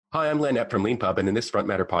Hi, I'm Len Epp from LeanPub, and in this Front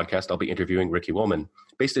Matter podcast, I'll be interviewing Ricky Woolman.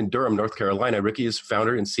 Based in Durham, North Carolina, Ricky is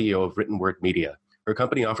founder and CEO of Written Word Media. Her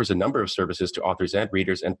company offers a number of services to authors and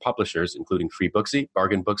readers and publishers, including Free Booksy,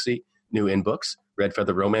 Bargain Booksy, New In Books, Red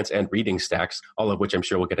Feather Romance, and Reading Stacks, all of which I'm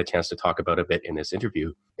sure we'll get a chance to talk about a bit in this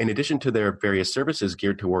interview. In addition to their various services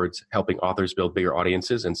geared towards helping authors build bigger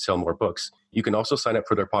audiences and sell more books, you can also sign up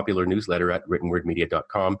for their popular newsletter at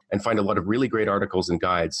writtenwordmedia.com and find a lot of really great articles and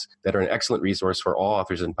guides that are an excellent resource for all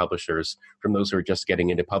authors and publishers, from those who are just getting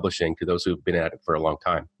into publishing to those who've been at it for a long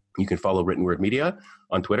time. You can follow Written Word Media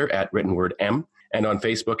on Twitter at WrittenWordM and on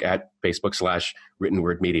Facebook at Facebook/Written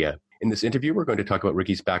Word Media. In this interview, we're going to talk about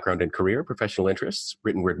Ricky's background and career, professional interests,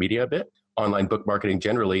 Written Word Media a bit, online book marketing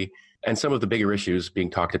generally, and some of the bigger issues being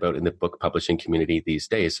talked about in the book publishing community these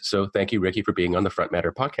days. So thank you, Ricky, for being on the Front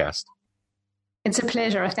Matter podcast. It's a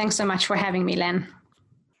pleasure. Thanks so much for having me, Len.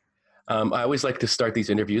 I always like to start these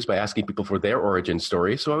interviews by asking people for their origin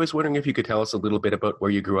story. So I was wondering if you could tell us a little bit about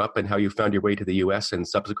where you grew up and how you found your way to the U.S. and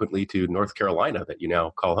subsequently to North Carolina that you now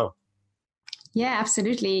call home. Yeah,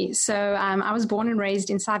 absolutely. So I was born and raised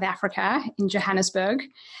in South Africa, in Johannesburg,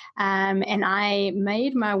 and I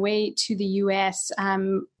made my way to the U.S.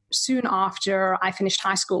 Soon after I finished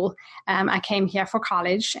high school. I came here for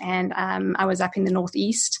college, and I was up in the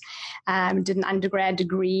Northeast, did an undergrad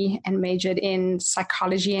degree and majored in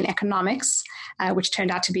psychology and economics, which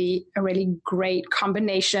turned out to be a really great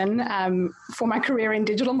combination for my career in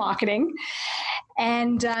digital marketing.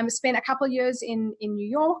 And spent a couple of years in New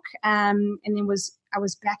York, and then I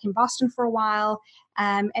was back in Boston for a while.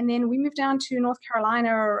 And then we moved down to North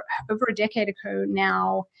Carolina over a decade ago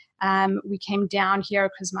now. We came down here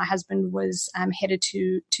because my husband was headed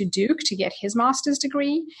to Duke to get his master's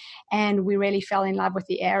degree, and we really fell in love with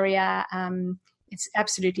the area. It's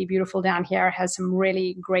absolutely beautiful down here. It has some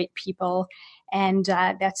really great people, and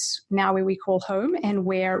that's now where we call home and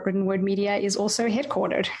where Written Word Media is also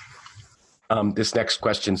headquartered. This next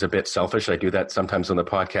question's a bit selfish. I do that sometimes on the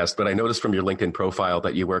podcast, but I noticed from your LinkedIn profile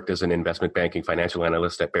that you worked as an investment banking financial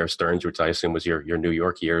analyst at Bear Stearns, which I assume was your New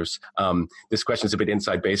York years. This question's a bit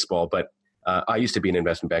inside baseball, but I used to be an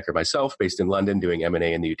investment banker myself, based in London, doing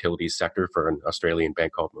M&A in the utilities sector for an Australian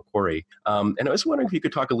bank called Macquarie. And I was wondering if you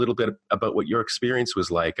could talk a little bit about what your experience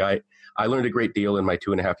was like. I learned a great deal in my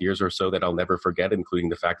 2.5 years or so that I'll never forget, including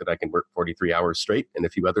the fact that I can work 43 hours straight and a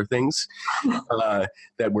few other things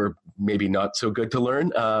that were maybe not so good to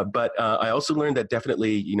learn. But I also learned that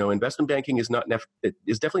definitely, investment banking is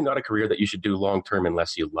definitely not a career that you should do long term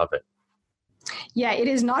unless you love it. Yeah, it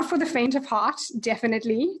is not for the faint of heart,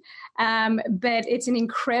 definitely. But it's an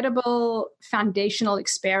incredible foundational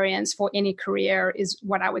experience for any career is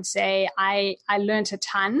what I would say. I learned a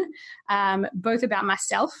ton, both about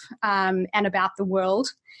myself and about the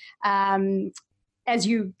world. As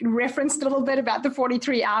you referenced a little bit about the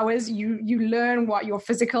 43 hours, you learn what your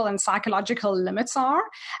physical and psychological limits are.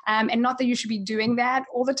 And not that you should be doing that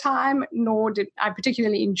all the time, nor did I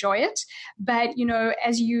particularly enjoy it. But,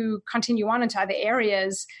 as you continue on into other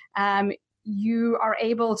areas, you are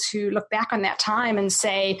able to look back on that time and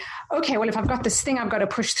say, okay, well, if I've got this thing I've got to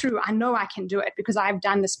push through, I know I can do it because I've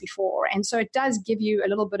done this before. And so it does give you a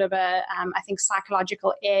little bit of a, I think,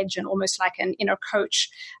 psychological edge and almost like an inner coach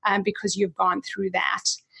because you've gone through that.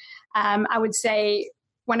 I would say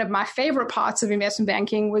one of my favorite parts of investment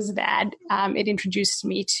banking was that it introduced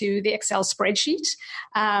me to the Excel spreadsheet,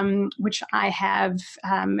 which I have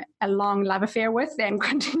a long love affair with and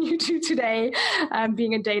continue to today.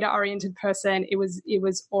 Being a data-oriented person, it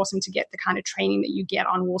was awesome to get the kind of training that you get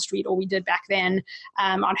on Wall Street, or we did back then,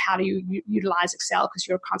 on how to utilize Excel because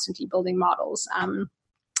you're constantly building models.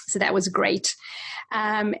 So that was great.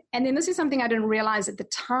 And then this is something I didn't realize at the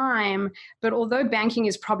time, but although banking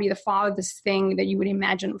is probably the farthest thing that you would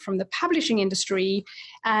imagine from the publishing industry,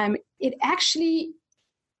 it actually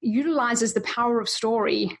utilizes the power of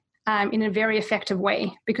story in a very effective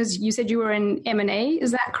way. Because you said you were in M&A,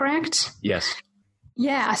 is that correct? Yes.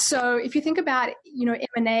 Yeah. So if you think about,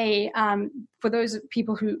 M&A, for those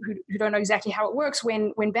people who don't know exactly how it works,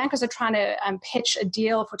 when bankers are trying to pitch a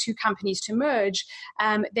deal for two companies to merge,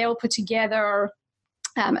 they'll put together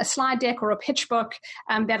a slide deck or a pitch book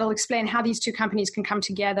that'll explain how these two companies can come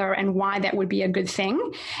together and why that would be a good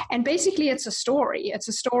thing. And basically, it's a story. It's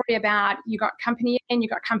a story about you got company A and you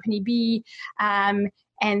got company B,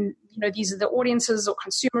 and these are the audiences or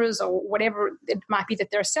consumers or whatever it might be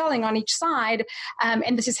that they're selling on each side,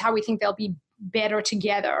 and this is how we think they'll be better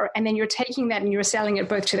together. And then you're taking that and you're selling it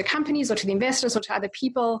both to the companies or to the investors or to other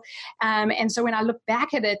people. And so when I look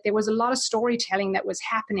back at it, there was a lot of storytelling that was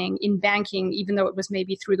happening in banking, even though it was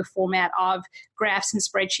maybe through the format of graphs and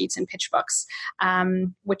spreadsheets and pitch books,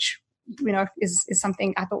 which is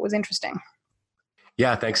something I thought was interesting.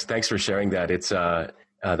 Yeah, thanks for sharing that. It's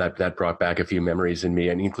that brought back a few memories in me,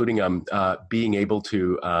 and including being able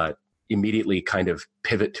to immediately kind of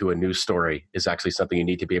pivot to a news story is actually something you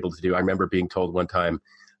need to be able to do. I remember being told one time,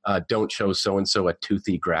 don't show so and so a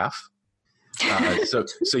toothy graph.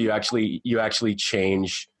 So you actually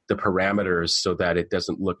change the parameters so that it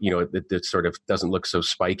doesn't look, it sort of doesn't look so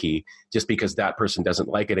spiky just because that person doesn't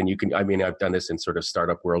like it. And I've done this in sort of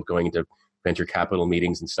startup world, going into venture capital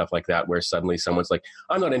meetings and stuff like that, where suddenly someone's like,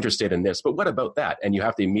 I'm not interested in this, but what about that? And you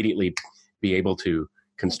have to immediately be able to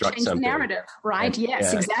construct change something. The narrative, right?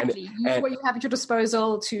 Yes, exactly. Use what you have at your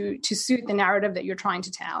disposal to suit the narrative that you're trying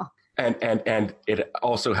to tell. And it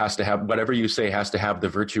also has to have, whatever you say has to have the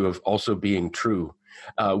virtue of also being true,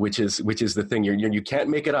 which is the thing. You can't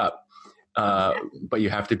make it up, but you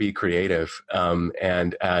have to be creative.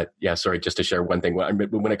 Sorry, just to share one thing.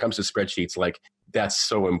 When it comes to spreadsheets, like, that's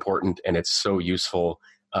so important and it's so useful.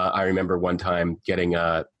 I remember one time getting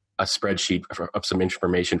a spreadsheet of some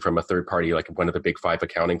information from a third party, like one of the big 5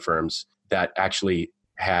 accounting firms, that actually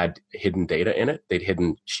had hidden data in it. They'd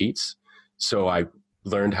hidden sheets. So I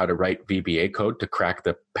learned how to write VBA code to crack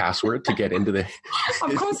the password to get into the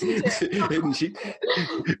of course you did. hidden sheet.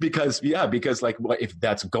 Because like, if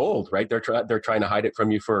that's gold, right? They're trying to hide it from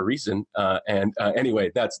you for a reason. Anyway,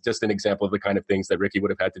 that's just an example of the kind of things that Ricky would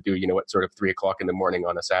have had to do, at sort of 3:00 in the morning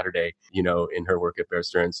on a Saturday, in her work at Bear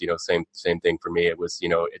Stearns. Same thing for me. It was,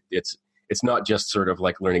 it's not just sort of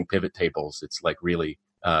like learning pivot tables. It's like really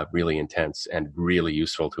intense and really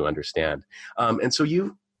useful to understand. And so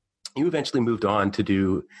you eventually moved on to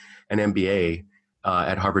do an MBA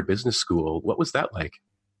at Harvard Business School. What was that like?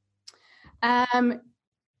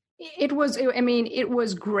 It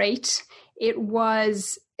was great.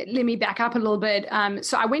 Let me back up a little bit.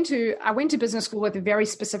 So I went to business school with a very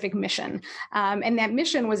specific mission. And that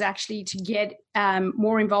mission was actually to get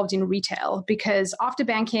more involved in retail, because after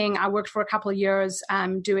banking, I worked for a couple of years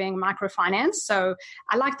doing microfinance. So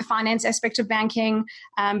I liked the finance aspect of banking,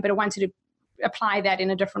 but I wanted to apply that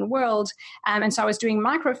in a different world. And so I was doing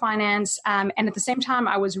microfinance. And at the same time,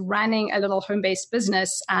 I was running a little home-based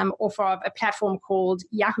business off of a platform called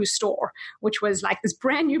Yahoo Store, which was like this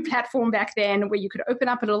brand new platform back then where you could open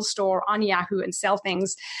up a little store on Yahoo and sell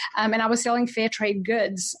things. And I was selling fair trade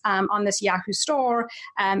goods on this Yahoo Store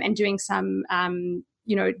and doing some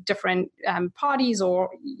different parties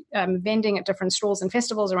or vending at different stalls and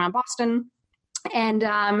festivals around Boston. And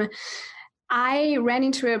I ran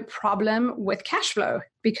into a problem with cash flow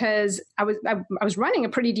because I was running a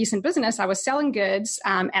pretty decent business. I was selling goods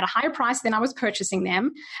at a higher price than I was purchasing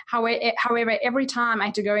them. However, every time I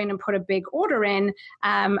had to go in and put a big order in,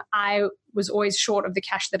 I was always short of the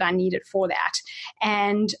cash that I needed for that.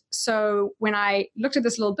 And so when I looked at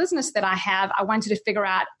this little business that I have, I wanted to figure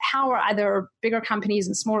out how are other bigger companies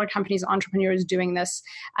and smaller companies, entrepreneurs doing this.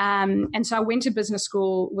 And so I went to business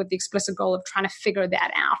school with the explicit goal of trying to figure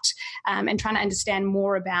that out and trying to understand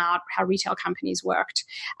more about how retail companies worked.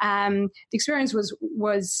 The experience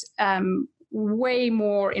was way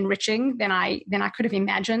more enriching than I could have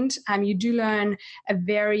imagined. You do learn a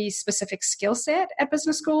very specific skill set at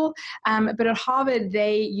business school, but at Harvard,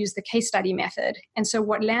 they use the case study method. And so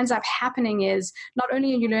what lands up happening is not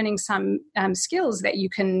only are you learning some skills that you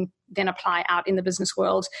can then apply out in the business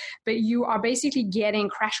world, but you are basically getting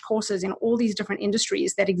crash courses in all these different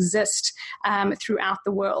industries that exist throughout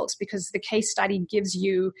the world, because the case study gives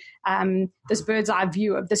you this bird's eye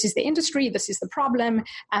view of this is the industry, this is the problem,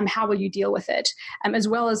 how will you deal with it, as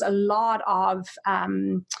well as a lot of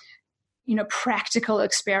practical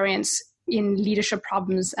experience in leadership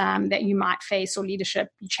problems that you might face, or leadership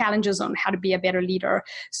challenges on how to be a better leader.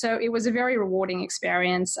 So it was a very rewarding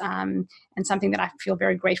experience and something that I feel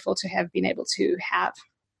very grateful to have been able to have.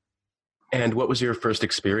 And what was your first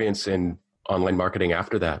experience in online marketing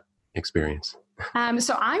after that experience?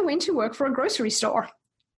 So I went to work for a grocery store,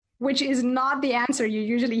 which is not the answer you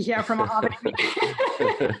usually hear from a Harvard.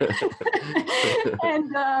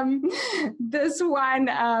 And this one,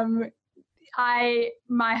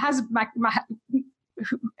 my husband,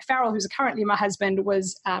 Farrell, who's currently my husband,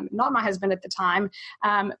 was not my husband at the time,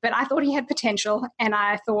 but I thought he had potential, and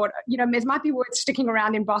I thought, it might be worth sticking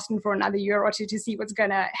around in Boston for another year or two to see what's going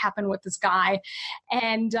to happen with this guy.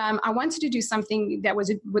 And I wanted to do something that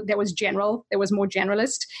was general, that was more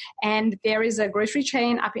generalist. And there is a grocery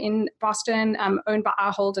chain up in Boston owned by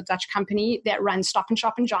Ahold, a Dutch company that runs Stop and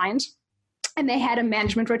Shop and Giant. And they had a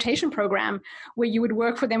management rotation program where you would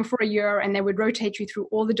work for them for a year, and they would rotate you through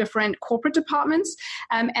all the different corporate departments,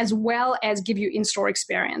 as well as give you in-store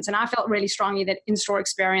experience. And I felt really strongly that in-store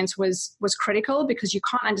experience was critical, because you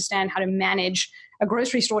can't understand how to manage a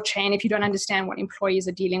grocery store chain if you don't understand what employees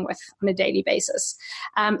are dealing with on a daily basis.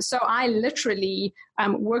 So I literally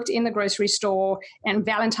worked in the grocery store, and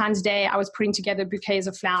Valentine's Day, I was putting together bouquets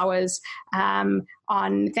of flowers.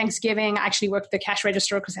 On Thanksgiving, I actually worked the cash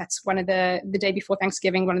register because that's one of the day before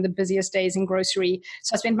Thanksgiving, one of the busiest days in grocery.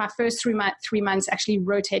 So I spent my first 3 months actually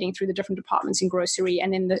rotating through the different departments in grocery,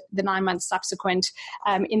 and then the 9 months subsequent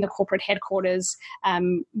in the corporate headquarters,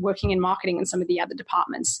 working in marketing and some of the other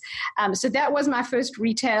departments. So that was my first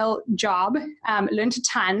retail job, learned a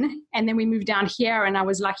ton. And then we moved down here, and I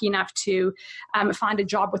was lucky enough to find a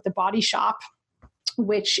job with The Body Shop,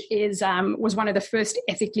 which was one of the first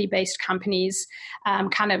ethically based companies.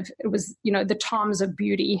 It was, the Toms of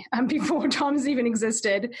beauty before Toms even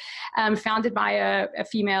existed, founded by a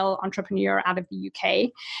female entrepreneur out of the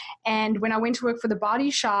UK. And when I went to work for The Body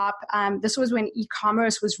Shop, this was when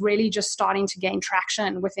e-commerce was really just starting to gain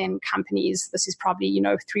traction within companies. This is probably,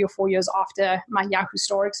 3 or 4 years after my Yahoo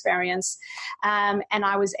store experience. And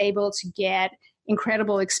I was able to get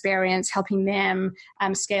incredible experience helping them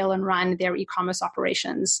scale and run their e-commerce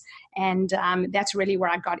operations. And that's really where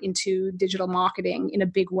I got into digital marketing in a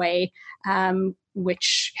big way,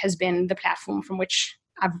 which has been the platform from which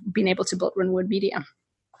I've been able to build Written Word Media.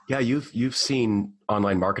 Yeah, you've seen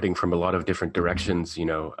online marketing from a lot of different directions,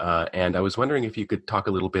 and I was wondering if you could talk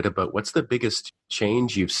a little bit about what's the biggest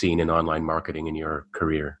change you've seen in online marketing in your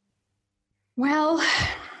career? Well,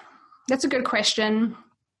 that's a good question.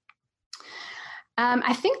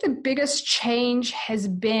 I think the biggest change has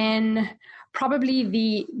been probably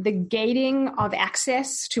the gating of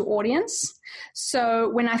access to audience. So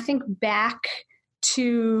when I think back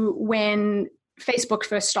to when Facebook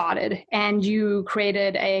first started and you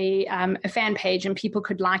created a fan page and people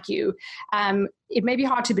could like you, it may be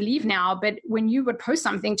hard to believe now, but when you would post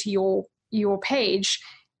something to your page,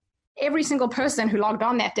 every single person who logged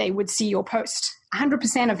on that day would see your post,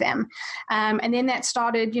 100% of them. And then that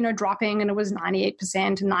started, dropping, and it was 98%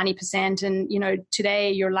 and 90%. And,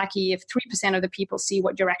 today you're lucky if 3% of the people see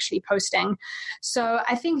what you're actually posting. So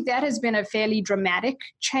I think that has been a fairly dramatic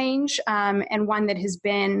change, and one that has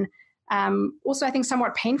been also, I think,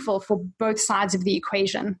 somewhat painful for both sides of the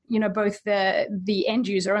equation, both the end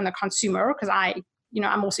user and the consumer, because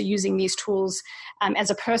I'm also using these tools as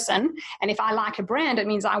a person. And if I like a brand, it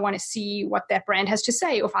means I want to see what that brand has to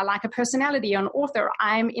say. Or if I like a personality or an author,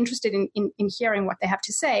 I'm interested in hearing what they have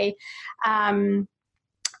to say. And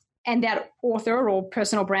that author or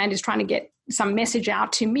personal brand is trying to get some message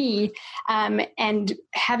out to me. And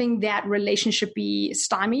having that relationship be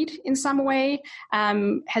stymied in some way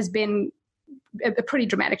has been a pretty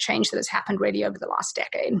dramatic change that has happened really over the last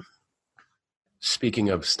decade. Speaking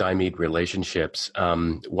of stymied relationships,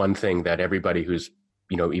 one thing that everybody who's,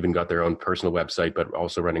 even got their own personal website, but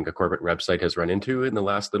also running a corporate website has run into in the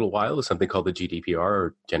last little while is something called the GDPR,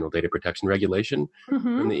 or General Data Protection Regulation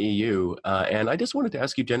from the EU. And I just wanted to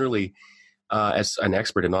ask you generally, as an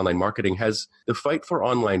expert in online marketing, has the fight for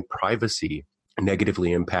online privacy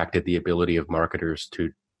negatively impacted the ability of marketers to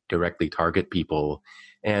directly target people?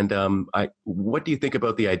 And what do you think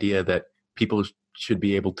about the idea that people should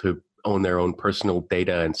be able to own their own personal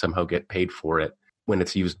data and somehow get paid for it when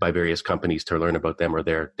it's used by various companies to learn about them or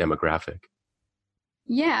their demographic?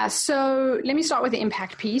 Yeah, so let me start with the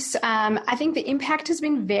impact piece. I think the impact has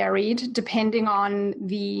been varied depending on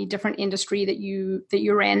the different industry that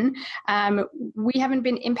you're in. We haven't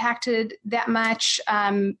been impacted that much,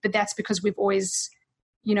 but that's because we've always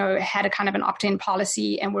had a kind of an opt-in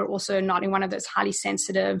policy, and we're also not in one of those highly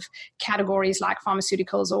sensitive categories like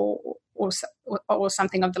pharmaceuticals or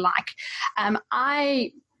something of the like.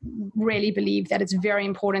 I really believe that it's very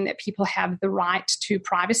important that people have the right to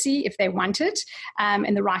privacy if they want it,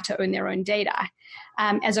 and the right to own their own data.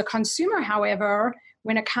 As a consumer, however,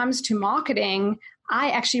 when it comes to marketing,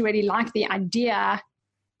 I actually really like the idea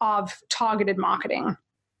of targeted marketing.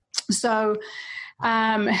 So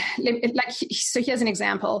here's an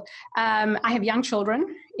example. I have young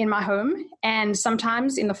children in my home, and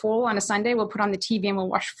sometimes in the fall on a Sunday, we'll put on the TV and we'll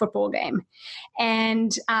watch a football game.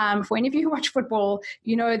 And for any of you who watch football,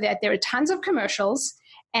 you know that there are tons of commercials,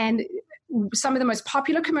 and some of the most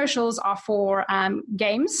popular commercials are for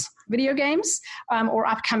games, video games, or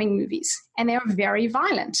upcoming movies, and they are very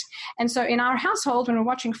violent. And so in our household, when we're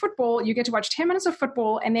watching football, you get to watch 10 minutes of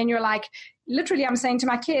football, and then you're like, literally, I'm saying to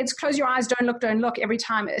my kids, close your eyes, don't look every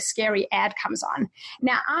time a scary ad comes on.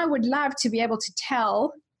 Now, I would love to be able to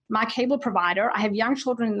tell my cable provider. I have young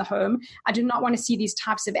children in the home. I do not want to see these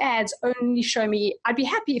types of ads. Only show me, I'd be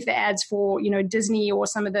happy if the ads for, Disney or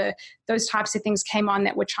some of those types of things came on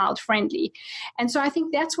that were child friendly. And so I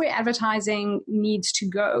think that's where advertising needs to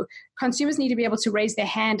go. Consumers need to be able to raise their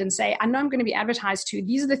hand and say, I know I'm going to be advertised to.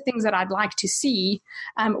 These are the things that I'd like to see,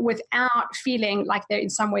 without feeling like in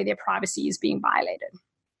some way their privacy is being violated.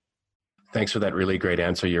 Thanks for that really great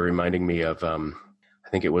answer. You're reminding me of, I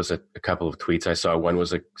think it was a couple of tweets I saw. One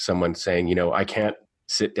was someone saying, I can't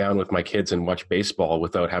sit down with my kids and watch baseball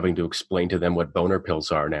without having to explain to them what boner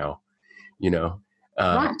pills are now,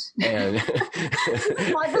 Right. And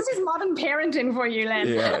this is modern parenting for you, Len.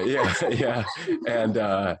 Yeah.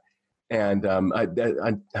 And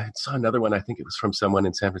I saw another one. I think it was from someone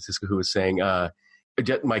in San Francisco who was saying,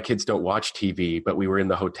 my kids don't watch TV, but we were in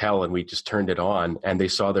the hotel and we just turned it on, and they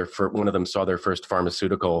saw one of them saw their first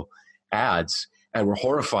pharmaceutical ads and were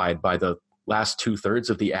horrified by the last 2/3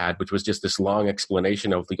 of the ad, which was just this long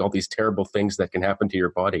explanation of all these terrible things that can happen to your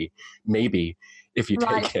body, maybe if you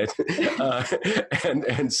take it.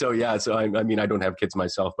 And so, yeah, so I mean, I don't have kids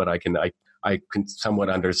myself, but I can somewhat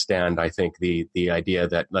understand, I think, the idea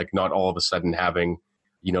that not all of a sudden having,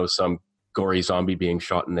 some gory zombie being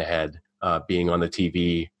shot in the head, being on the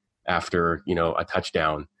TV after, a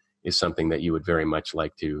touchdown is something that you would very much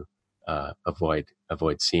like to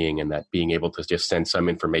avoid seeing, and that being able to just send some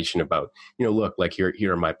information about, look, here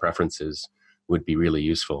are my preferences would be really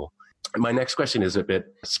useful. My next question is a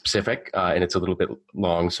bit specific, and it's a little bit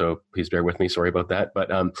long, so please bear with me. Sorry about that. But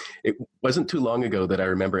it wasn't too long ago that I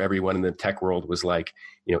remember everyone in the tech world was like,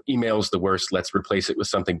 email's the worst. Let's replace it with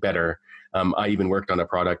something better. I even worked on a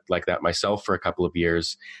product like that myself for a couple of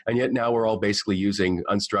years. And yet now we're all basically using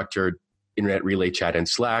unstructured internet relay chat and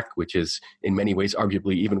Slack, which is in many ways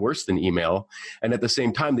arguably even worse than email. And at the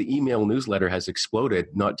same time, the email newsletter has exploded,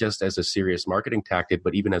 not just as a serious marketing tactic,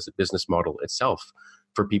 but even as a business model itself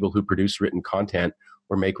for people who produce written content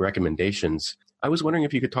or make recommendations. I was wondering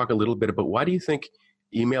if you could talk a little bit about why do you think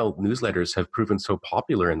email newsletters have proven so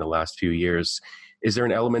popular in the last few years? Is there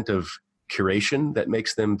an element of curation that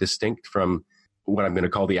makes them distinct from what I'm going to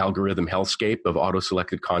call the algorithm hellscape of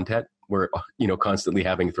auto-selected content we're constantly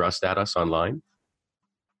having thrust at us online?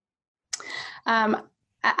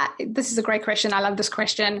 This is a great question. I love this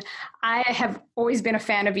question. I have always been a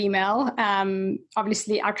fan of email.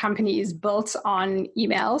 Obviously, our company is built on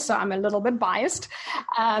email, so I'm a little bit biased.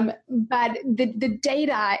 But the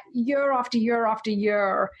data year after year after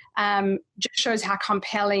year just shows how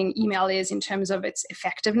compelling email is in terms of its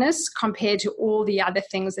effectiveness compared to all the other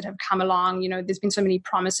things that have come along. There's been so many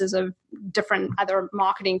promises of different other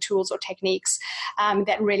marketing tools or techniques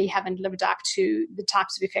that really haven't lived up to the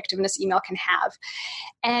types of effectiveness email can have.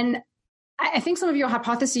 And I think some of your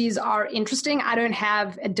hypotheses are interesting. I don't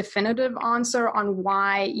have a definitive answer on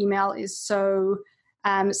why email is so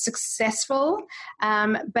successful.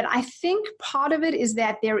 But I think part of it is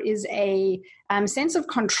that there is a sense of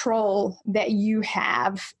control that you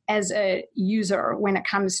have as a user when it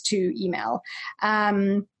comes to email.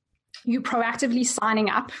 You proactively signing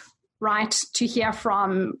up, right, to hear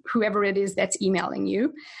from whoever it is that's emailing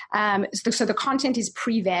you. So the content is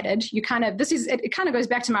pre-vetted. You it kind of goes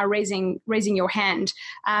back to my raising your hand.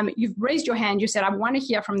 You've raised your hand. You said, I want to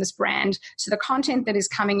hear from this brand. So the content that is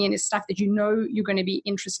coming in is stuff that you're going to be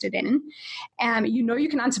interested in. You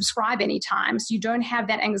can unsubscribe anytime. So you don't have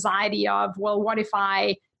that anxiety of, well, what if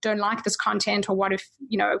I don't like this content, or what if,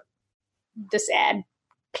 this ad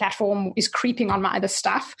platform is creeping on my other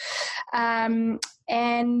stuff.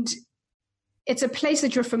 And it's a place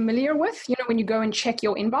that you're familiar with, when you go and check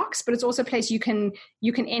your inbox, but it's also a place you can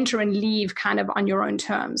enter and leave kind of on your own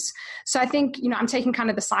terms. So I think, I'm taking kind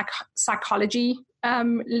of the psychology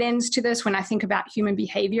lens to this when I think about human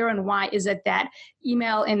behavior and why is it that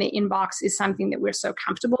email in the inbox is something that we're so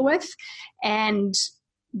comfortable with. And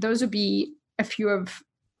those would be a few of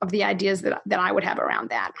the ideas that I would have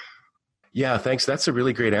around that. Yeah, thanks. That's a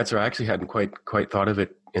really great answer. I actually hadn't quite thought of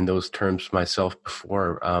it in those terms myself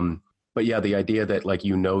before. But yeah, the idea that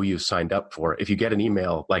you've signed up for it. If you get an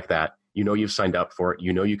email like that, you've signed up for it,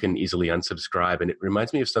 you can easily unsubscribe. And it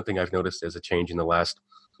reminds me of something I've noticed as a change in the last,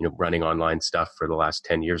 running online stuff for the last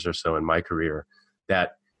 10 years or so in my career,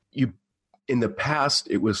 that in the past,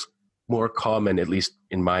 it was more common, at least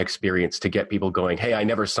in my experience, to get people going, hey, I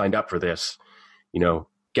never signed up for this,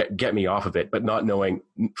 get me off of it, but not knowing,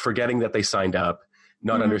 forgetting that they signed up,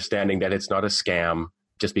 not understanding that it's not a scam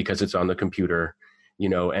just because it's on the computer,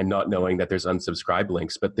 and not knowing that there's unsubscribe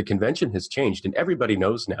links. But the convention has changed, and everybody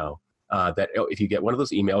knows now that if you get one of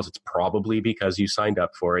those emails, it's probably because you signed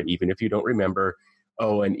up for it, even if you don't remember,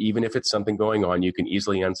 Oh, and even if it's something going on, you can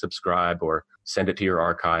easily unsubscribe or send it to your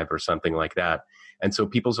archive or something like that. And so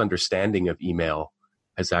people's understanding of email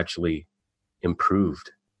has actually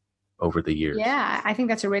improved over the years. Yeah, I think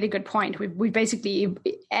that's a really good point. We've basically,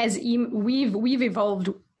 we've evolved,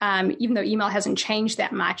 even though email hasn't changed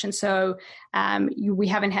that much. And so we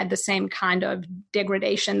haven't had the same kind of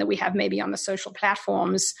degradation that we have maybe on the social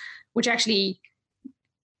platforms, which actually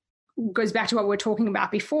goes back to what we were talking about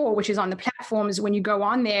before, which is on the platforms, when you go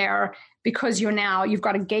on there, because you've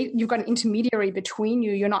got an intermediary between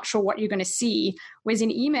you, you're not sure what you're going to see. Whereas in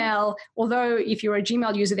email, although if you're a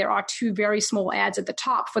Gmail user, there are 2 very small ads at the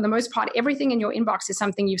top, for the most part, everything in your inbox is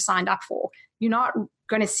something you've signed up for. You're not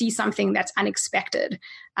going to see something that's unexpected.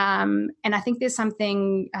 And I think there's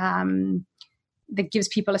something that gives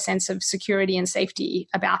people a sense of security and safety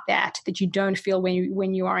about that you don't feel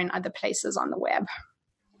when you are in other places on the web.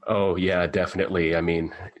 Oh, yeah, definitely. I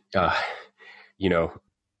mean,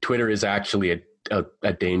 Twitter is actually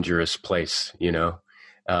a dangerous place,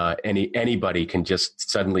 anybody can just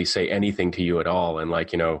suddenly say anything to you at all. And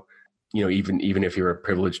even if you're a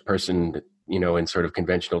privileged person, in sort of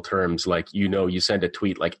conventional terms, you send a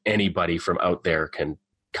tweet, anybody from out there can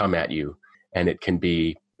come at you, and it can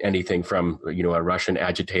be anything from, a Russian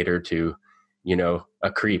agitator to,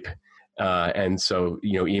 a creep. And so,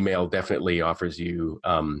 email definitely offers you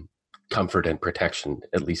comfort and protection,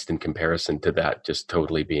 at least in comparison to that just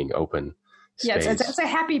totally being open space. Yes, it's a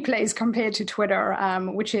happy place compared to Twitter,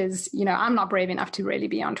 which is, I'm not brave enough to really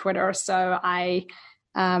be on Twitter. So I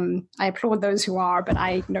applaud those who are, but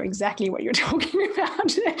I know exactly what you're talking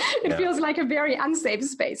about. It feels like a very unsafe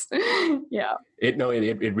space. Yeah.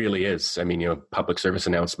 It really is. I mean, public service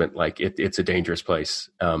announcement, it's a dangerous place.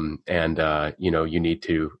 You need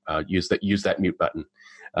to use that mute button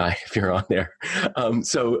if you're on there.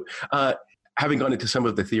 Having gone into some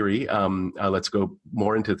of the theory, let's go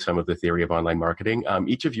more into some of the theory of online marketing.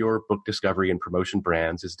 Each of your book discovery and promotion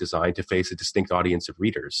brands is designed to face a distinct audience of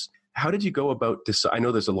readers. How did you go about I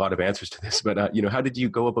know there's a lot of answers to this, but how did you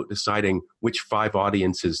go about deciding which 5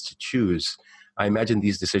 audiences to choose? I imagine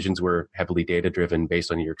these decisions were heavily data-driven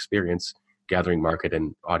based on your experience gathering market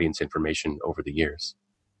and audience information over the years.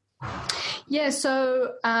 Yeah,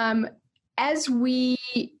 so as we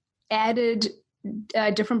added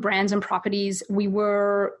different brands and properties, we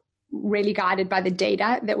were really guided by the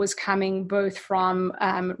data that was coming both from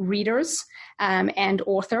readers and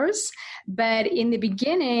authors. But in the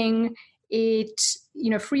beginning,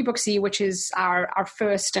 FreeBooksy, which is our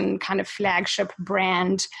first and kind of flagship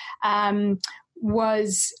brand,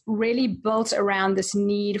 was really built around this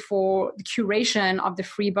need for the curation of the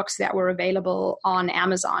free books that were available on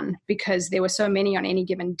Amazon, because there were so many on any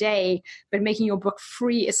given day. But making your book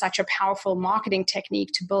free is such a powerful marketing technique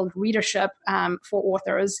to build readership for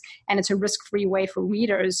authors. And it's a risk-free way for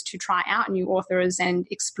readers to try out new authors and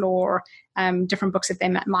explore different books that they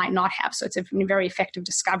might not have. So it's a very effective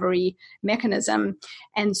discovery mechanism.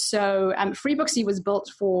 And so FreeBooksy was built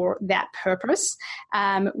for that purpose.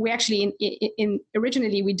 We actually,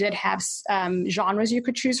 originally, we did have genres you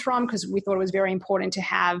could choose from, because we thought it was very important to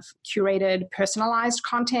have curated, personalized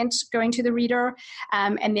content going to the reader.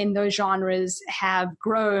 And then those genres have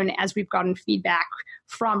grown as we've gotten feedback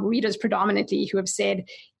from readers predominantly who have said,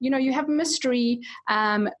 you have mystery,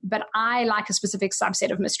 but I like a specific subset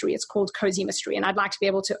of mystery. It's called cozy mystery. And I'd like to be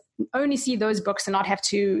able to only see those books and not have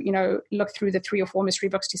to, look through the 3 or 4 mystery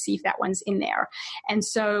books to see if that one's in there. And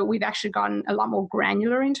so we've actually gotten a lot more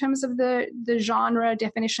granular in terms of the genre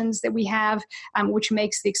definitions that we have, which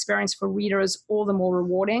makes the experience for readers all the more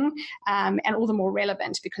rewarding and all the more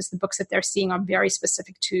relevant, because the books that they're seeing are very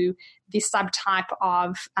specific to the subtype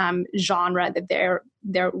of genre that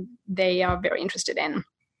they are very interested in.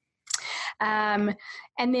 And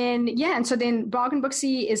so then Bargain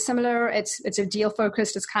Booksy is similar. It's a deal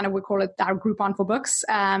focused. It's kind of, we call it our Groupon for books.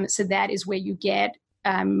 So that is where you get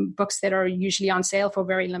books that are usually on sale for a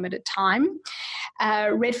very limited time.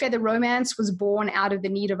 Red Feather Romance was born out of the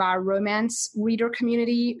need of our romance reader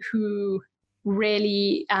community, who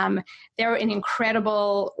really, they're an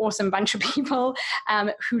incredible, awesome bunch of people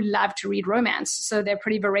who love to read romance. So they're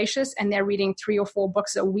pretty voracious, and they're reading 3 or 4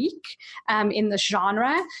 books a week in this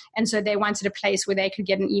genre. And so they wanted a place where they could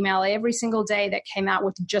get an email every single day that came out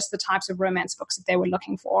with just the types of romance books that they were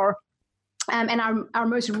looking for. And our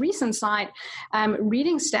most recent site,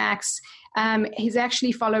 Reading Stacks, is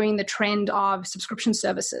actually following the trend of subscription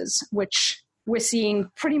services, which we're seeing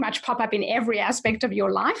pretty much pop up in every aspect of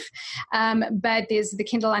your life. But there's the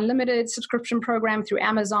Kindle Unlimited subscription program through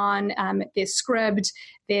Amazon. There's Scribd.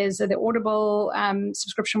 There's the Audible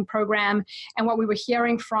subscription program. And what we were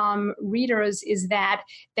hearing from readers is that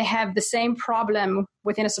they have the same problem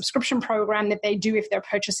within a subscription program that they do if they're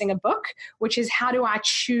purchasing a book, which is, how do I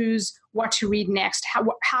choose what to read next?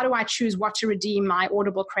 How do I choose what to redeem my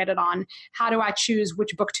Audible credit on? How do I choose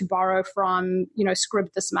which book to borrow from,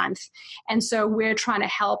 Scribd this month? And so we're trying to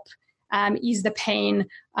help ease the pain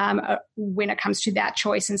when it comes to that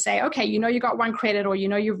choice and say, okay, you got one credit, or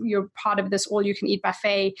you're part of this all-you-can-eat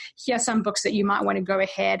buffet. Here are some books that you might want to go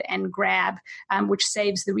ahead and grab, which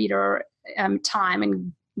saves the reader time,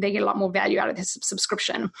 and they get a lot more value out of this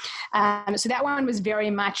subscription. So that one was very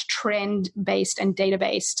much trend-based and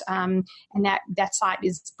data-based, and that site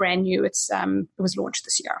is brand new. It was launched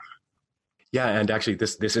this year. Yeah, and actually,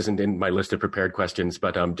 this isn't in my list of prepared questions,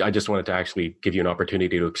 but I just wanted to actually give you an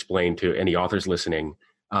opportunity to explain to any authors listening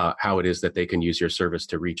how it is that they can use your service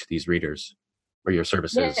to reach these readers, or your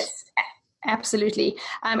services. Yes. Absolutely.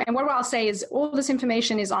 And what I'll say is all this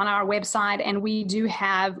information is on our website, and we do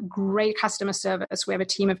have great customer service. We have a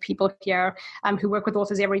team of people here who work with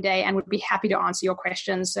authors every day and would be happy to answer your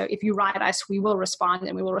questions. So if you write us, we will respond,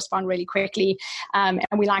 and we will respond really quickly. And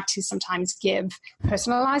we like to sometimes give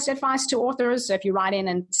personalized advice to authors. So if you write in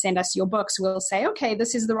and send us your books, we'll say, okay,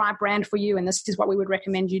 this is the right brand for you, and this is what we would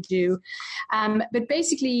recommend you do. But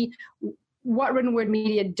basically, what Written Word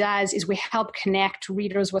Media does is we help connect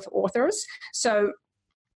readers with authors. So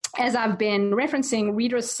as I've been referencing,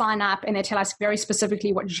 readers sign up and they tell us very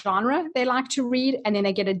specifically what genre they like to read, and then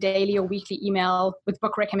they get a daily or weekly email with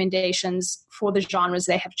book recommendations for the genres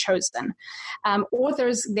they have chosen.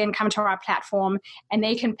 Authors then come to our platform and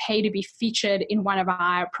they can pay to be featured in one of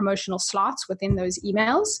our promotional slots within those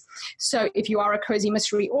emails. So if you are a cozy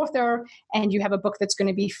mystery author and you have a book that's going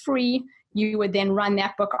to be free, you would then run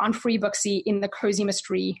that book on FreeBooksy in the cozy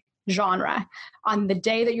mystery genre. On the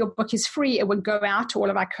day that your book is free, it would go out to all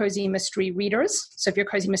of our cozy mystery readers. So if you're a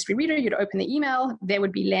cozy mystery reader, you'd open the email, there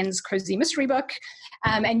would be Len's cozy mystery book,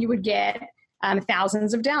 and you would get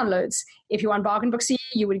thousands of downloads. If you're on Bargain Booksy,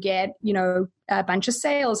 you would get, a bunch of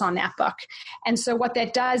sales on that book. And so what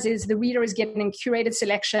that does is the reader is getting a curated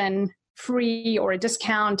selection free or a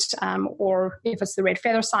discount, or if it's the Red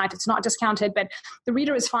Feather site, it's not discounted, but the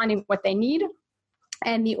reader is finding what they need,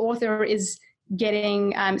 and the author is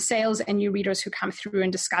getting sales and new readers who come through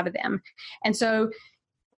and discover them. And so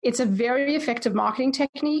it's a very effective marketing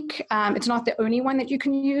technique. It's not the only one that you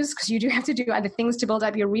can use, because you do have to do other things to build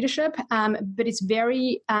up your readership, but it's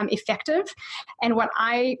very effective. And what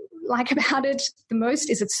I like about it the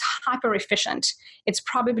most is it's hyper efficient. It's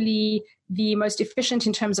probably the most efficient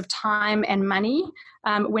in terms of time and money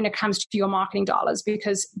when it comes to your marketing dollars,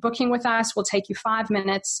 because booking with us will take you 5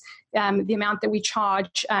 minutes. The amount that we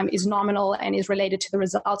charge is nominal and is related to the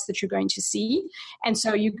results that you're going to see. And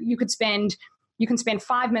so you can spend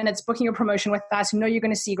 5 minutes booking a promotion with us, you're going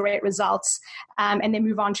to see great results, and then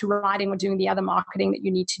move on to writing or doing the other marketing that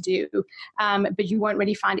you need to do. But you won't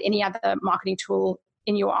really find any other marketing tool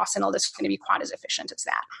in your arsenal that's going to be quite as efficient as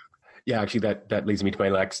that. Yeah, actually, that leads me to my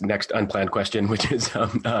next unplanned question, which is,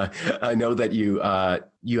 I know that you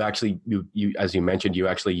as you mentioned, you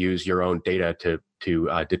actually use your own data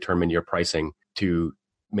to determine your pricing, to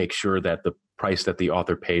make sure that the price that the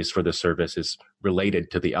author pays for the service is related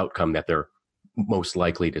to the outcome that they're most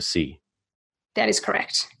likely to see. That is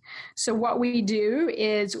correct. So what we do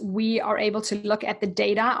is we are able to look at the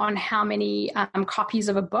data on how many copies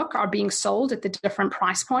of a book are being sold at the different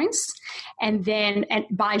price points, and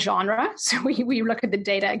by genre. So we look at the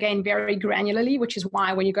data again very granularly, which is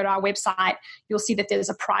why when you go to our website, you'll see that there's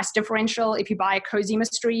a price differential. If you buy a cozy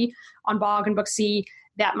mystery on Bargain Booksy,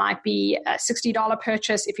 that might be a $60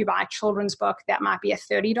 purchase. If you buy a children's book, that might be a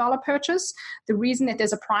 $30 purchase. The reason that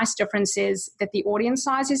there's a price difference is that the audience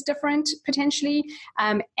size is different potentially,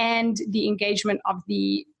 and the engagement of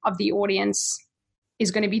the audience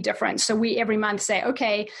is going to be different. So we every month say,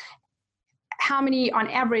 okay, how many, on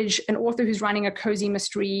average, an author who's running a cozy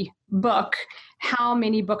mystery book, how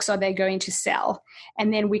many books are they going to sell?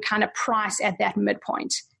 And then we kind of price at that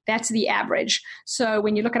midpoint. That's the average. So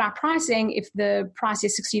when you look at our pricing, if the price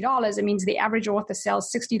is $60, it means the average author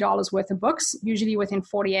sells $60 worth of books, usually within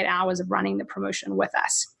 48 hours of running the promotion with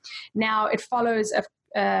us. Now, it follows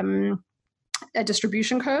a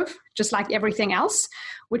distribution curve, just like everything else,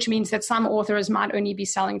 which means that some authors might only be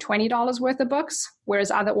selling $20 worth of books, whereas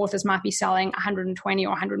other authors might be selling $120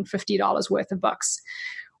 or $150 worth of books.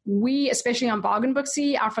 we, especially on Bargain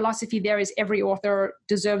Booksy, our philosophy there is every author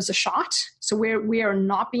deserves a shot. So we are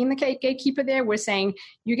not being the gatekeeper there. We're saying,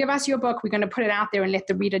 you give us your book, we're going to put it out there and let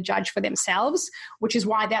the reader judge for themselves, which is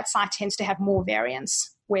why that site tends to have more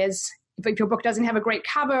variance. Whereas if your book doesn't have a great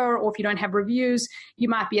cover, or if you don't have reviews, you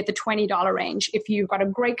might be at the $20 range. If you've got a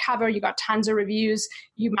great cover, you've got tons of reviews,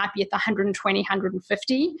 you might be at the $120,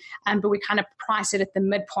 $150. But we kind of price it at the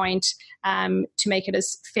midpoint to make it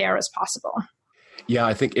as fair as possible. Yeah,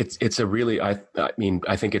 I think it's a really, I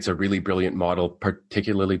think it's a really brilliant model,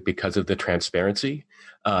 particularly because of the transparency.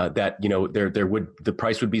 That, you know, the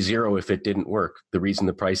price would be zero if it didn't work. The reason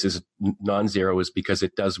the price is non-zero is because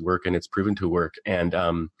it does work and it's proven to work. And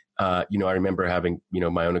you know, I remember having, you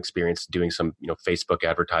know, my own experience doing some, you know, Facebook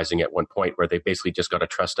advertising at one point where they basically just got a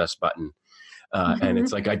trust us button. And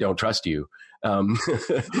it's like, I don't trust you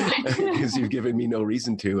because you've given me no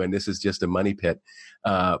reason to, and this is just a money pit.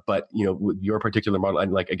 But, you know, with your particular model,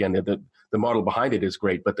 and like, again, the model behind it is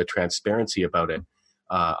great, but the transparency about it,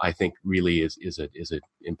 I think really is an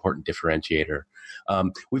important differentiator.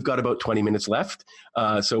 We've got about 20 minutes left.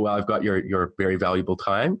 So while I've got your very valuable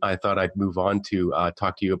time, I thought I'd move on to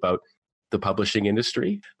talk to you about the publishing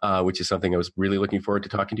industry, which is something I was really looking forward to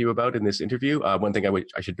talking to you about in this interview. One thing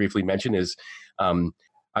I should briefly mention is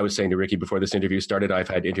I was saying to Ricky before this interview started, I've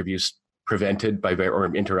had interviews prevented by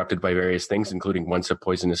or interrupted by various things, including once a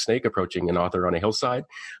poisonous snake approaching an author on a hillside.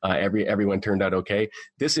 Everyone turned out okay.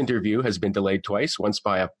 This interview has been delayed twice, once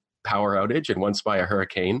by a power outage and once by a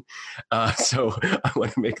hurricane. So I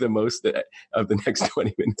want to make the most of the next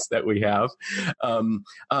 20 minutes that we have.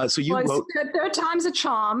 So you wrote... Third time's a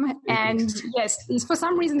charm. And yes, for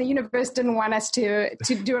some reason, the universe didn't want us to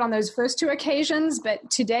do it on those first two occasions, but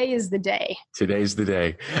today is the day. Today's the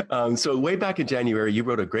day. So way back in January, you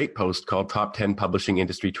wrote a great post called Top 10 Publishing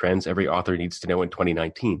Industry Trends Every Author Needs to Know in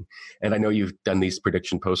 2019. And I know you've done these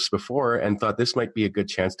prediction posts before and thought this might be a good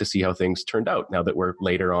chance to see how things turned out now that we're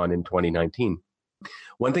later on in 2019.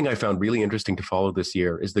 One thing I found really interesting to follow this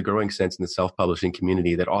year is the growing sense in the self-publishing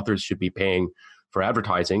community that authors should be paying for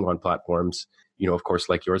advertising on platforms, you know, of course,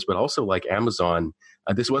 like yours, but also like Amazon.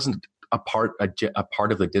 This wasn't a part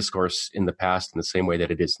of the discourse in the past in the same way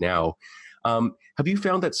that it is now. Have you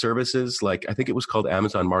found that services like, I think it was called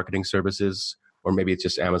Amazon Marketing Services, or maybe it's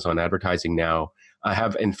just Amazon Advertising now,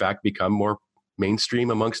 have in fact become more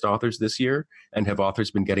mainstream amongst authors this year? And have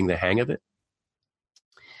authors been getting the hang of it?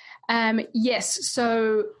 Yes.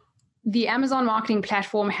 So the Amazon marketing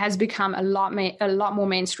platform has become a lot more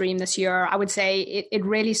mainstream this year. I would say it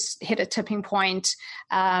really hit a tipping point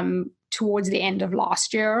towards the end of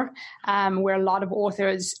last year, where a lot of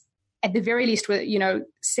authors, at the very least, were, you know,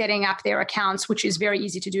 setting up their accounts, which is very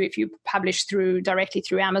easy to do if you publish directly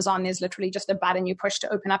through Amazon. There's literally just a button you push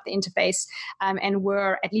to open up the interface, and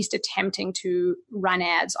we're at least attempting to run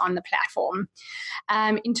ads on the platform.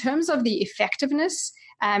 In terms of the effectiveness,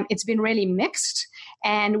 it's been really mixed.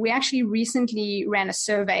 And we actually recently ran a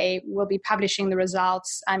survey. We'll be publishing the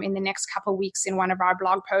results in the next couple of weeks in one of our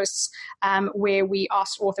blog posts, where we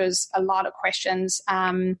asked authors a lot of questions.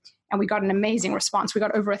 And we got an amazing response. We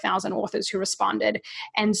got over 1,000 authors who responded.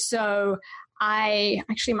 And so I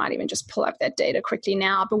actually might even just pull up that data quickly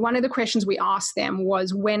now. But one of the questions we asked them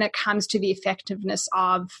was, when it comes to the effectiveness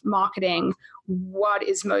of marketing, what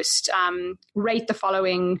is most, rate the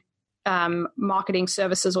following marketing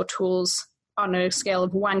services or tools on a scale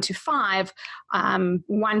of 1 to 5,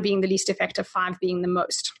 1 being the least effective, 5 being the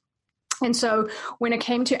most. And so when it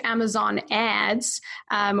came to Amazon ads,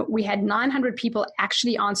 we had 900 people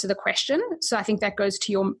actually answer the question. So I think that goes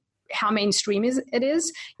to how mainstream it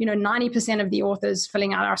is. You know, 90% of the authors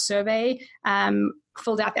filling out our survey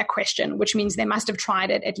filled out that question, which means they must have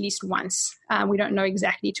tried it at least once. We don't know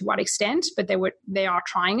exactly to what extent, but they are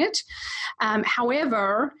trying it.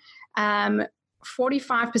 However,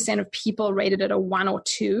 45% of people rated it a 1 or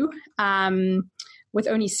 2, with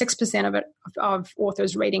only 6% of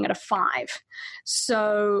authors rating it a 5.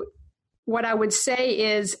 So what I would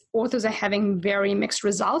say is authors are having very mixed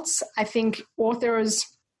results. I think authors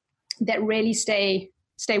that really stay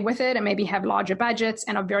with it and maybe have larger budgets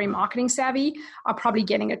and are very marketing savvy are probably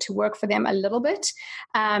getting it to work for them a little bit.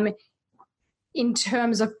 In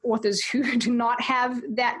terms of authors who do not have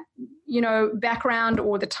that, you know, background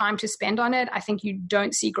or the time to spend on it, I think you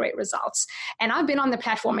don't see great results. And I've been on the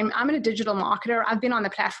platform, and I'm a digital marketer. I've been on the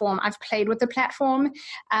platform. I've played with the platform.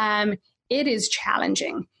 It is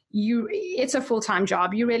challenging. It's a full-time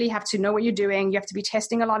job. You really have to know what you're doing. You have to be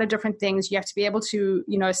testing a lot of different things. You have to be able to,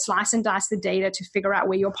 you know, slice and dice the data to figure out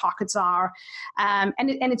where your pockets are. And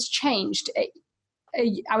it's changed.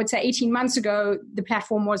 I would say 18 months ago, the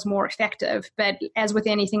platform was more effective. But as with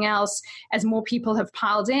anything else, as more people have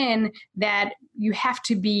piled in, that you have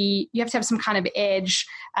to have some kind of edge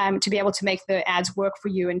to be able to make the ads work for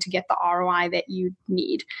you and to get the ROI that you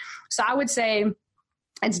need. So I would say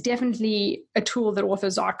it's definitely a tool that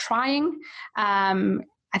authors are trying.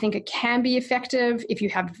 I think it can be effective if you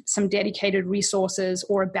have some dedicated resources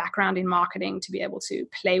or a background in marketing to be able to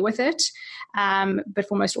play with it. But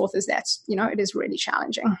for most authors, it is really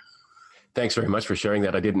challenging. Thanks very much for sharing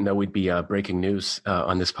that. I didn't know we'd be breaking news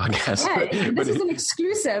on this podcast. Yeah, this is an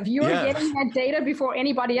exclusive. You're getting that data before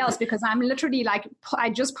anybody else, because I'm literally I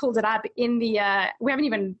just pulled it up in the, we haven't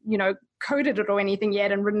even, coded it or anything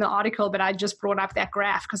yet and written the article, but I just brought up that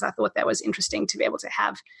graph because I thought that was interesting to be able to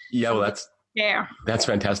have. Yeah, well, that's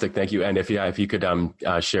fantastic. Thank you. And if you could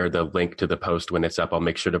share the link to the post when it's up, I'll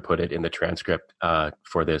make sure to put it in the transcript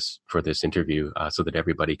for this interview so that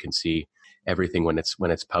everybody can see everything when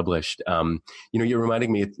it's published. You're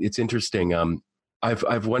reminding me, it's interesting.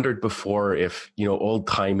 I've wondered before if, old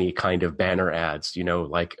timey kind of banner ads,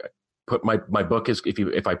 like put my book is,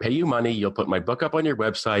 if I pay you money, you'll put my book up on your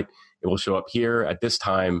website. It will show up here at this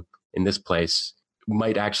time in this place,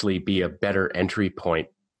 might actually be a better entry point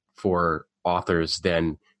for authors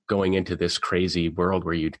than going into this crazy world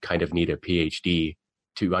where you'd kind of need a PhD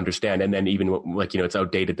to understand. And then even it's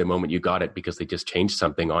outdated the moment you got it because they just changed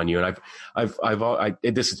something on you. And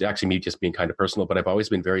this is actually me just being kind of personal, but I've always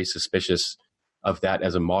been very suspicious of that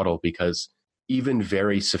as a model, because even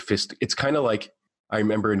very sophisticated, it's kind of like, I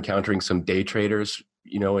remember encountering some day traders,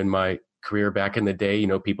 in my career back in the day,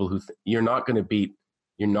 people who you're not going to beat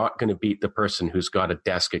the person who's got a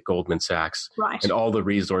desk at Goldman Sachs, right, and all the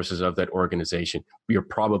resources of that organization. You're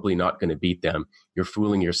probably not going to beat them. You're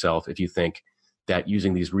fooling yourself if you think that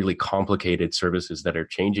using these really complicated services that are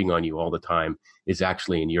changing on you all the time is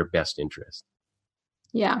actually in your best interest.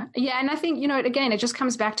 Yeah. And I think, again, it just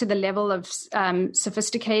comes back to the level of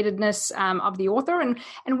sophisticatedness of the author and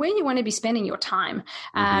where you want to be spending your time.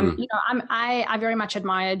 I very much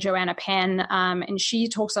admire Joanna Penn, and she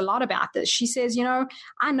talks a lot about this. She says,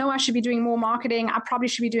 I know I should be doing more marketing. I probably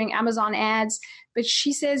should be doing Amazon ads. But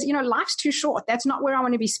she says, life's too short. That's not where I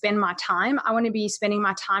want to be spending my time. I want to be spending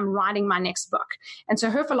my time writing my next book. And so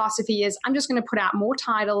her philosophy is, I'm just going to put out more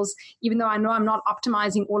titles, even though I know I'm not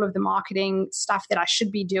optimizing all of the marketing stuff that I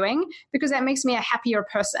should be doing, because that makes me a happier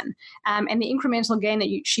person. And the incremental gain that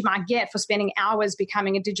she might get for spending hours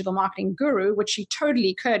becoming a digital marketing guru, which she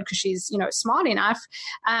totally could because she's, smart enough,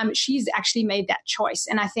 she's actually made that choice.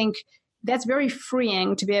 And I think that's very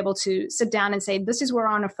freeing to be able to sit down and say, this is where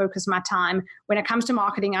I want to focus my time. When it comes to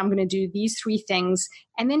marketing, I'm going to do these 3 things,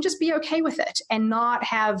 and then just be okay with it and not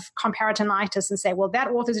have comparatonitis and say, well, that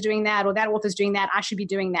author's doing that or that author's doing that, I should be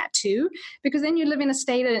doing that too. Because then you live in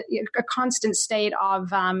a constant state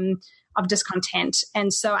of discontent.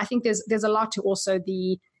 And so I think there's a lot to also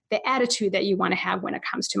the attitude that you want to have when it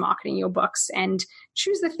comes to marketing your books, and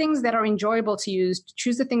choose the things that are enjoyable to use,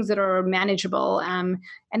 choose the things that are manageable, and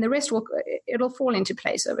the rest it'll fall into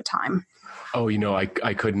place over time. Oh, I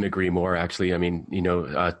couldn't agree more, actually. I mean,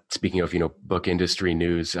 speaking of, book industry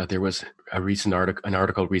news, there was an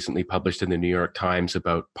article recently published in the New York Times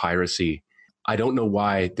about piracy. I don't know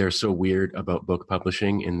why they're so weird about book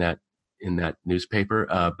publishing in that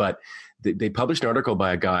newspaper, but they published an article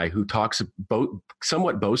by a guy who talks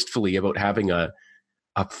somewhat boastfully about having a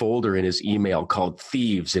folder in his email called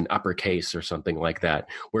Thieves in uppercase or something like that,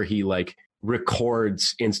 where he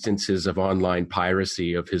records instances of online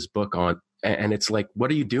piracy of his book and it's like,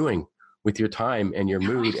 what are you doing with your time and your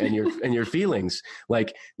mood and your feelings?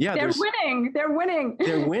 They're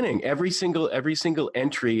winning. Every single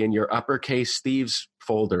entry in your uppercase Thieves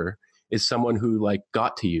folder is someone who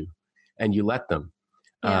got to you, and you let them.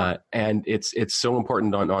 Yeah. And it's so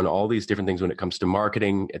important on all these different things when it comes to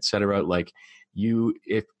marketing, et cetera.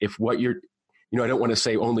 If what you're, I don't want to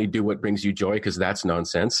say only do what brings you joy, because that's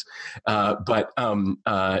nonsense. But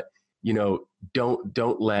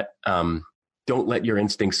don't let your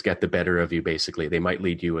instincts get the better of you. Basically, they might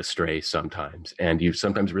lead you astray sometimes, and you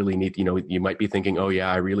sometimes really need, you might be thinking, oh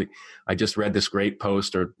yeah, I just read this great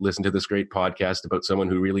post or listened to this great podcast about someone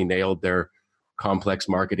who really nailed their complex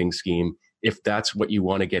marketing scheme. If that's what you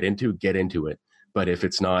want to get into it. But if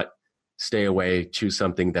it's not, stay away. Choose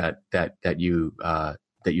something that you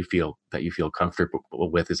feel comfortable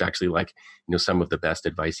with, is actually some of the best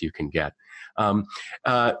advice you can get.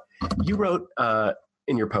 You wrote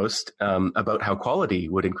in your post about how quality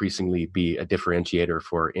would increasingly be a differentiator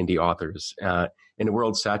for indie authors in a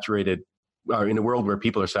world where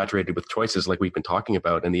people are saturated with choices like we've been talking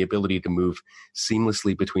about, and the ability to move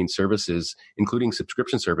seamlessly between services, including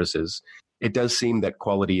subscription services. it does seem that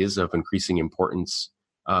quality is of increasing importance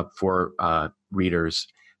for readers.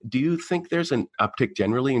 Do you think there's an uptick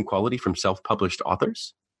generally in quality from self-published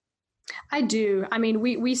authors? I do. I mean,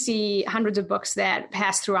 we see hundreds of books that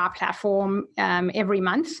pass through our platform every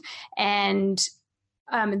month, and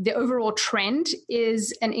the overall trend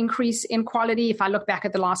is an increase in quality. If I look back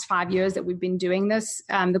at the last 5 years that we've been doing this,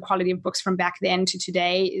 the quality of books from back then to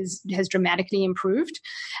today has dramatically improved.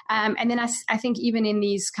 And then I think even in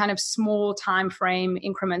these kind of small time frame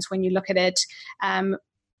increments, when you look at it,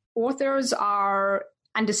 authors are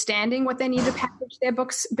understanding what they need to package their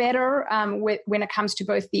books better when it comes to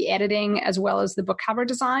both the editing as well as the book cover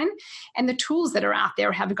design. And the tools that are out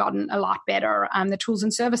there have gotten a lot better, the tools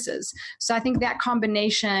and services. So I think that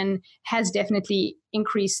combination has definitely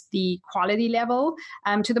increased the quality level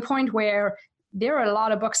to the point where there are a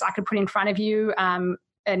lot of books I could put in front of you,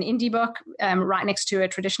 an indie book right next to a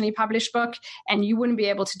traditionally published book, and you wouldn't be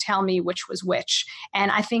able to tell me which was which.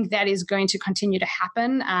 And I think that is going to continue to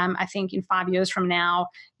happen. I think in 5 years from now,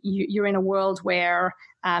 you're in a world where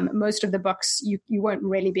most of the books, you won't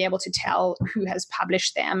really be able to tell who has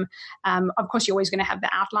published them. Of course, you're always going to have the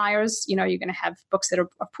outliers. You're going to have books that are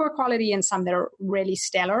of poor quality and some that are really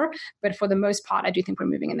stellar. But for the most part, I do think we're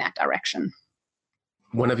moving in that direction.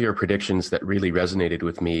 One of your predictions that really resonated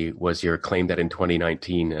with me was your claim that in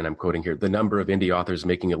 2019, and I'm quoting here, the number of indie authors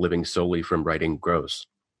making a living solely from writing grows.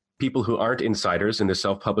 People who aren't insiders in the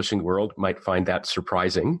self-publishing world might find that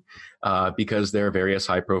surprising because there are various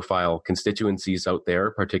high-profile constituencies out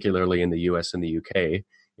there, particularly in the US and the UK,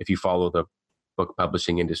 if you follow the book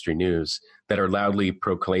publishing industry news, that are loudly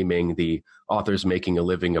proclaiming the authors making a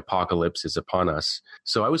living apocalypse is upon us.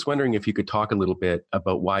 So I was wondering if you could talk a little bit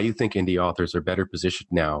about why you think indie authors are better positioned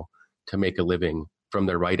now to make a living from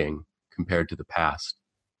their writing compared to the past.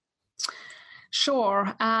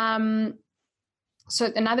 Sure.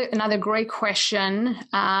 So another great question.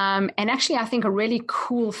 And actually, I think a really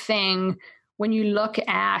cool thing when you look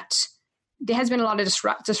at, there has been a lot of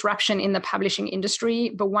disruption in the publishing industry,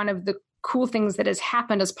 but one of the cool things that has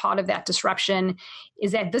happened as part of that disruption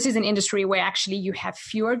is that this is an industry where actually you have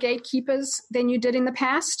fewer gatekeepers than you did in the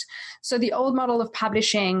past. So the old model of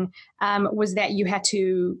publishing was that you had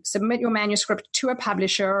to submit your manuscript to a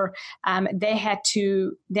publisher. They had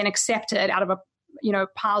to then accept it out of a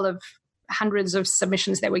pile of hundreds of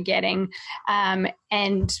submissions they were getting,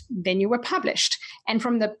 and then you were published. And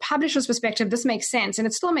from the publisher's perspective, this makes sense. And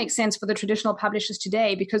it still makes sense for the traditional publishers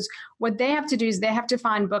today, because what they have to do is they have to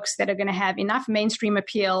find books that are going to have enough mainstream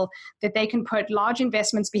appeal that they can put large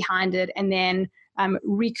investments behind it and then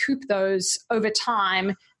recoup those over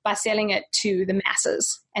time by selling it to the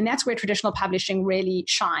masses. And that's where traditional publishing really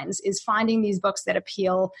shines, is finding these books that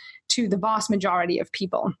appeal to the vast majority of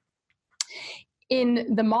people.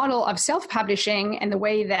 In the model of self-publishing and the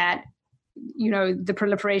way that, the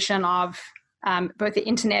proliferation of both the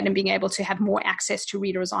internet and being able to have more access to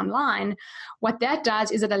readers online, what that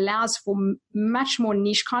does is it allows for much more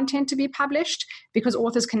niche content to be published because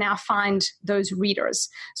authors can now find those readers.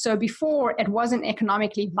 So before, it wasn't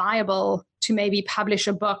economically viable to maybe publish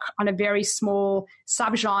a book on a very small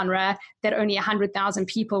subgenre that only 100,000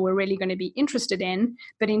 people were really going to be interested in.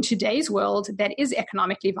 But in today's world, that is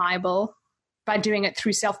economically viable by doing it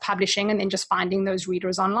through self-publishing and then just finding those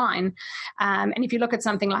readers online. And if you look at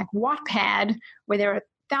something like Wattpad, where there are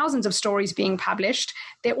thousands of stories being published,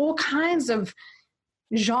 there are all kinds of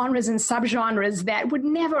genres and subgenres that would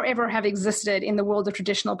never, ever have existed in the world of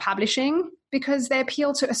traditional publishing because they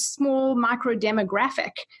appeal to a small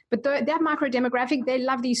micro-demographic. But that micro-demographic, they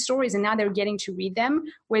love these stories and now they're getting to read them,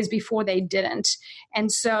 whereas before they didn't.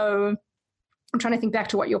 And so I'm trying to think back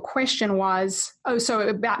to what your question was. So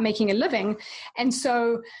about making a living. And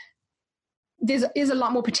so there's a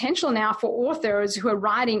lot more potential now for authors who are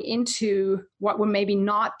writing into what were maybe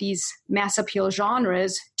not these mass appeal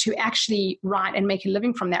genres to actually write and make a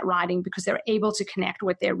living from that writing because they're able to connect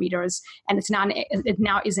with their readers. And it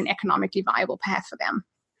now is an economically viable path for them.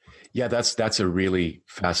 Yeah, that's a really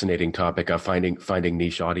fascinating topic of finding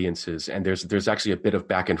niche audiences. And there's actually a bit of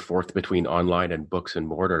back and forth between online and books and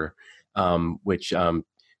mortar. Which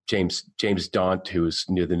James Daunt, who's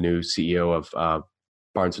the new CEO of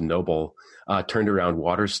Barnes & Noble, turned around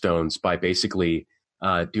Waterstones by basically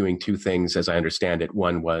doing two things, as I understand it.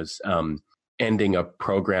 One was ending a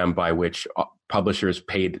program by which publishers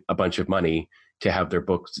paid a bunch of money to have the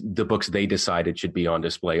books they decided should be on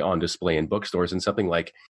display in bookstores, and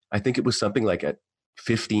I think it was something like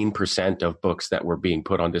 15% of books that were being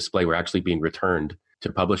put on display were actually being returned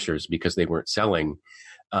to publishers because they weren't selling.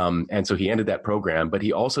 And so he ended that program, but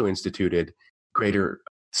he also instituted greater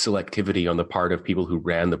selectivity on the part of people who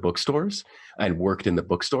ran the bookstores and worked in the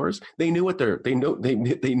bookstores. They knew what they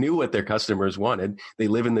knew what their customers wanted. They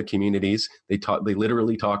live in the communities. They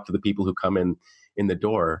literally talk to the people who come in the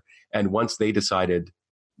door. And once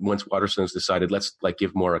Waterstones decided, let's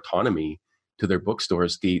give more autonomy to their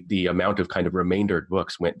bookstores, the amount of kind of remaindered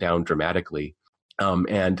books went down dramatically.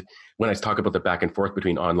 And when I talk about the back and forth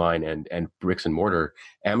between online and bricks and mortar,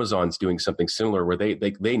 Amazon's doing something similar where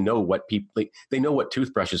they know what they know what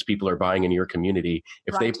toothbrushes people are buying in your community.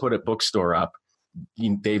 If they put a bookstore up,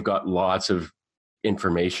 they've got lots of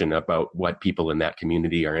information about what people in that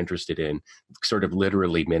community are interested in, sort of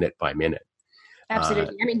literally minute by minute.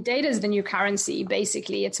 Absolutely. I mean, data is the new currency.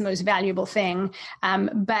 Basically, it's the most valuable thing.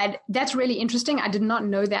 But that's really interesting. I did not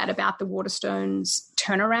know that about the Waterstones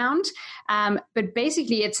turnaround. But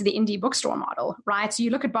basically, it's the indie bookstore model, right? So you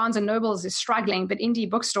look at Barnes & Nobles is struggling, but indie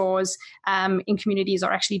bookstores in communities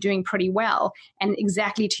are actually doing pretty well. And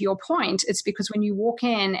exactly to your point, it's because when you walk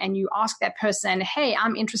in and you ask that person, hey,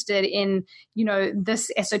 I'm interested in,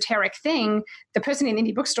 this esoteric thing, the person in the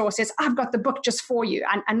indie bookstore says, I've got the book just for you.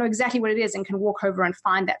 I know exactly what it is and can walk over and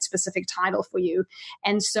find that specific title for you.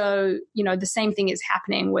 And so, the same thing is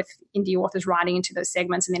happening with indie authors writing into those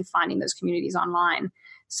segments and then finding those communities online.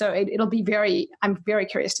 So I'm very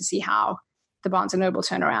curious to see how the Barnes & Noble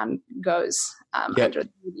turnaround goes under the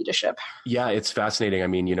leadership. Yeah, it's fascinating. I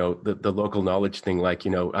mean, the local knowledge thing,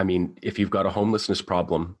 if you've got a homelessness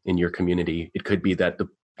problem in your community, it could be that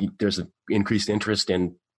there's an increased interest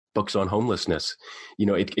in books on homelessness.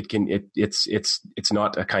 It's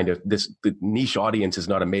not a kind of the niche audience is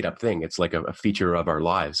not a made up thing. It's like a feature of our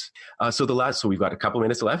lives. So we've got a couple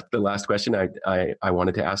minutes left. The last question I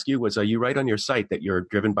wanted to ask you was, you write on your site that you're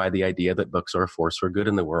driven by the idea that books are a force for good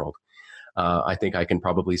in the world. I think I can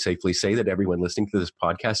probably safely say that everyone listening to this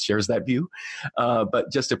podcast shares that view.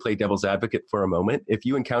 But just to play devil's advocate for a moment, if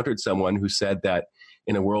you encountered someone who said that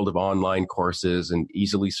in a world of online courses and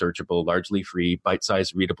easily searchable, largely free,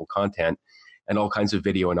 bite-sized readable content, and all kinds of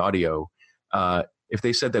video and audio, if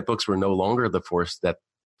they said that books were no longer the force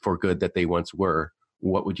for good that they once were,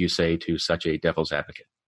 what would you say to such a devil's advocate?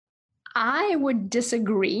 I would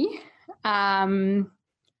disagree. I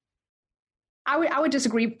would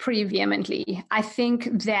disagree pretty vehemently. I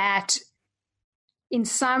think that in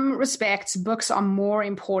some respects, books are more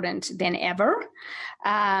important than ever.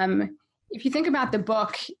 If you think about the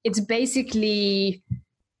book, it's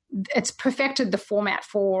perfected the format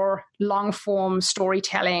for long form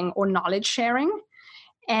storytelling or knowledge sharing.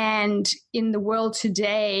 And in the world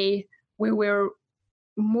today, where we're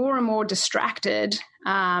more and more distracted,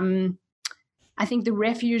 I think the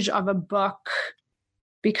refuge of a book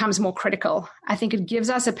becomes more critical. I think it gives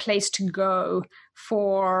us a place to go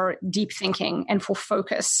for deep thinking and for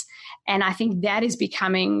focus. And I think that is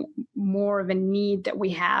becoming more of a need that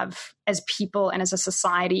we have as people and as a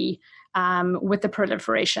society with the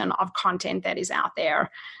proliferation of content that is out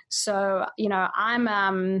there. So,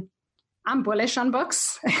 I'm bullish on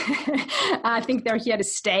books. I think they're here to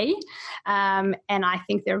stay. And I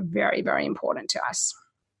think they're very, very important to us.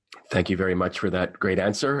 Thank you very much for that great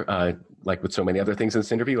answer. Like with so many other things in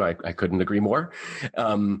this interview, I couldn't agree more.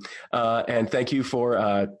 And thank you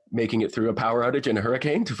for making it through a power outage and a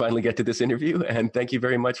hurricane to finally get to this interview. And thank you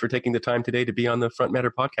very much for taking the time today to be on the Front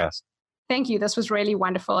Matter podcast. Thank you. This was really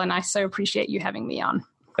wonderful. And I so appreciate you having me on.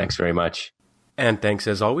 Thanks very much. And thanks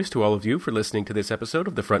as always to all of you for listening to this episode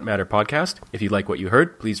of the Front Matter podcast. If you like what you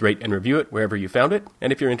heard, please rate and review it wherever you found it.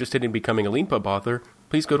 And if you're interested in becoming a LeanPub author,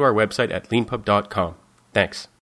 please go to our website at leanpub.com. Thanks.